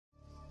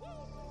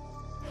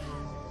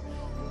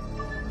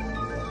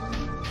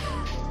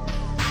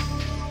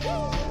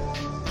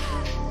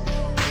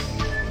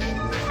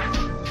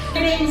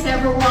Greetings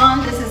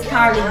everyone, this is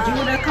Carlene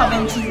Judah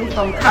coming to you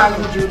from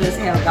Carlene Judah's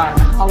Health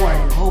Garden. How are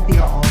you? Hope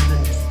you're all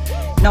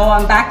blessed. Now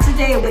I'm back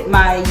today with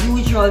my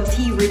usual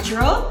tea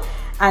ritual,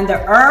 and the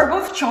herb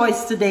of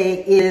choice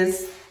today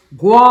is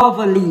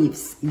guava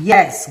leaves.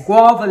 Yes,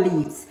 guava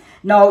leaves.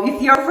 Now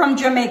if you're from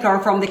Jamaica or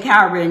from the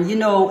Caribbean, you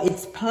know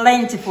it's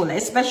plentiful,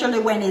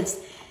 especially when it's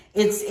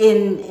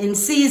in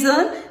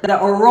season.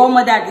 The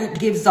aroma that it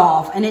gives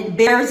off, and it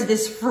bears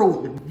this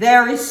fruit,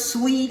 very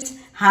sweet,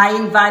 high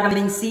in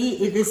vitamin C.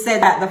 It is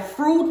said that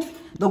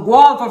the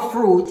guava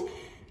fruit,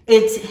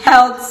 it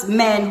helps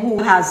men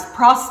who has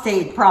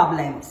prostate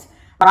problems.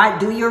 Right?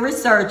 Do your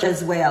research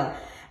as well.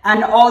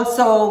 And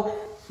also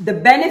the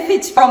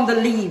benefits from the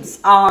leaves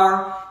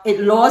are it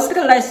lowers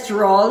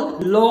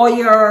cholesterol, lower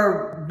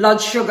your blood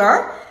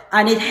sugar,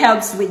 and it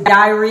helps with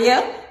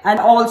diarrhea. And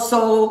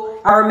also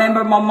I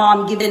remember my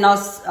mom giving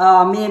us,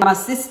 me and my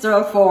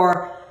sister,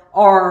 for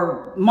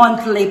our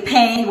monthly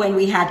pain when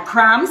we had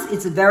cramps.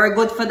 It's very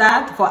good for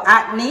that, for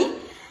acne.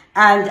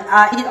 And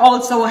it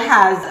also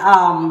has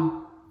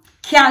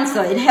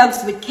cancer. It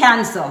helps with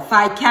cancer,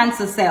 fight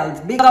cancer cells.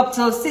 Big up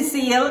to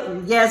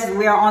Cecile. Yes,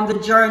 we are on the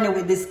journey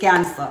with this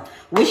cancer.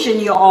 Wishing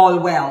you all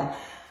well.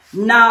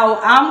 Now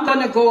I'm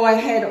gonna go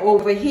ahead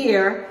over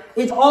here.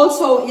 It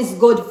also is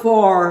good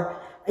for,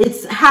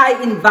 it's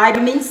high in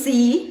vitamin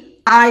C,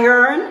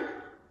 iron,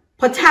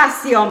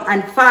 potassium,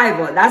 and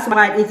fiber. That's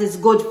why it is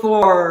good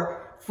for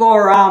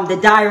the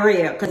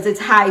diarrhea, because it's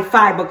high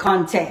fiber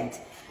content.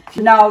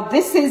 Now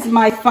this is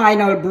my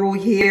final brew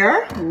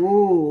here.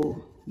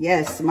 Ooh,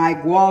 yes, my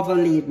guava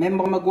leaf.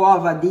 Remember my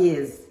guava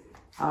days.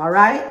 All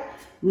right.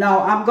 Now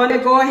I'm gonna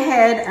go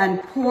ahead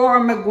and pour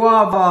my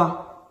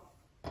guava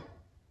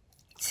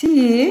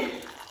tea.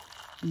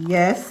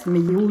 Yes, my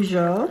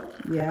usual.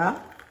 Yeah.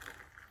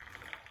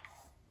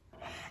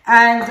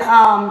 And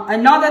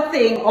another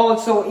thing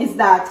also is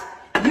that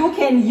you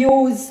can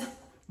use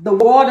the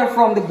water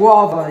from the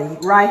guava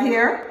right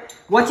here.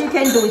 What you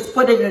can do is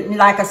put it in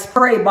like a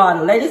spray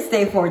bottle. Let it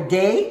stay for a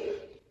day.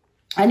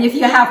 And if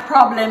you have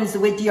problems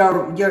with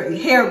your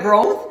hair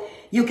growth,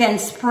 you can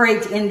spray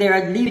it in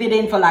there, leave it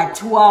in for like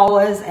 2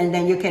 hours, and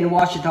then you can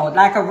wash it out.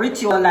 Like a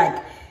ritual,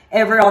 like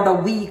every other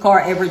week or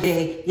every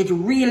day. It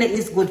really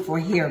is good for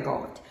hair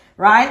growth,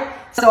 right?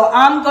 So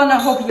I'm gonna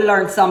hope you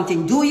learned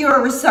something. Do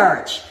your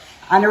research.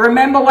 And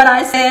remember what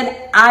I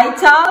said,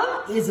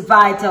 Ital is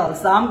vital.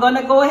 So I'm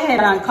gonna go ahead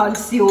and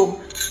consume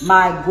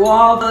my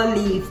guava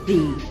leaf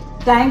tea.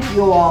 Thank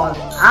you all.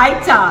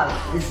 Ital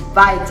is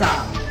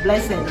vital.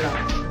 Blessed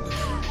love.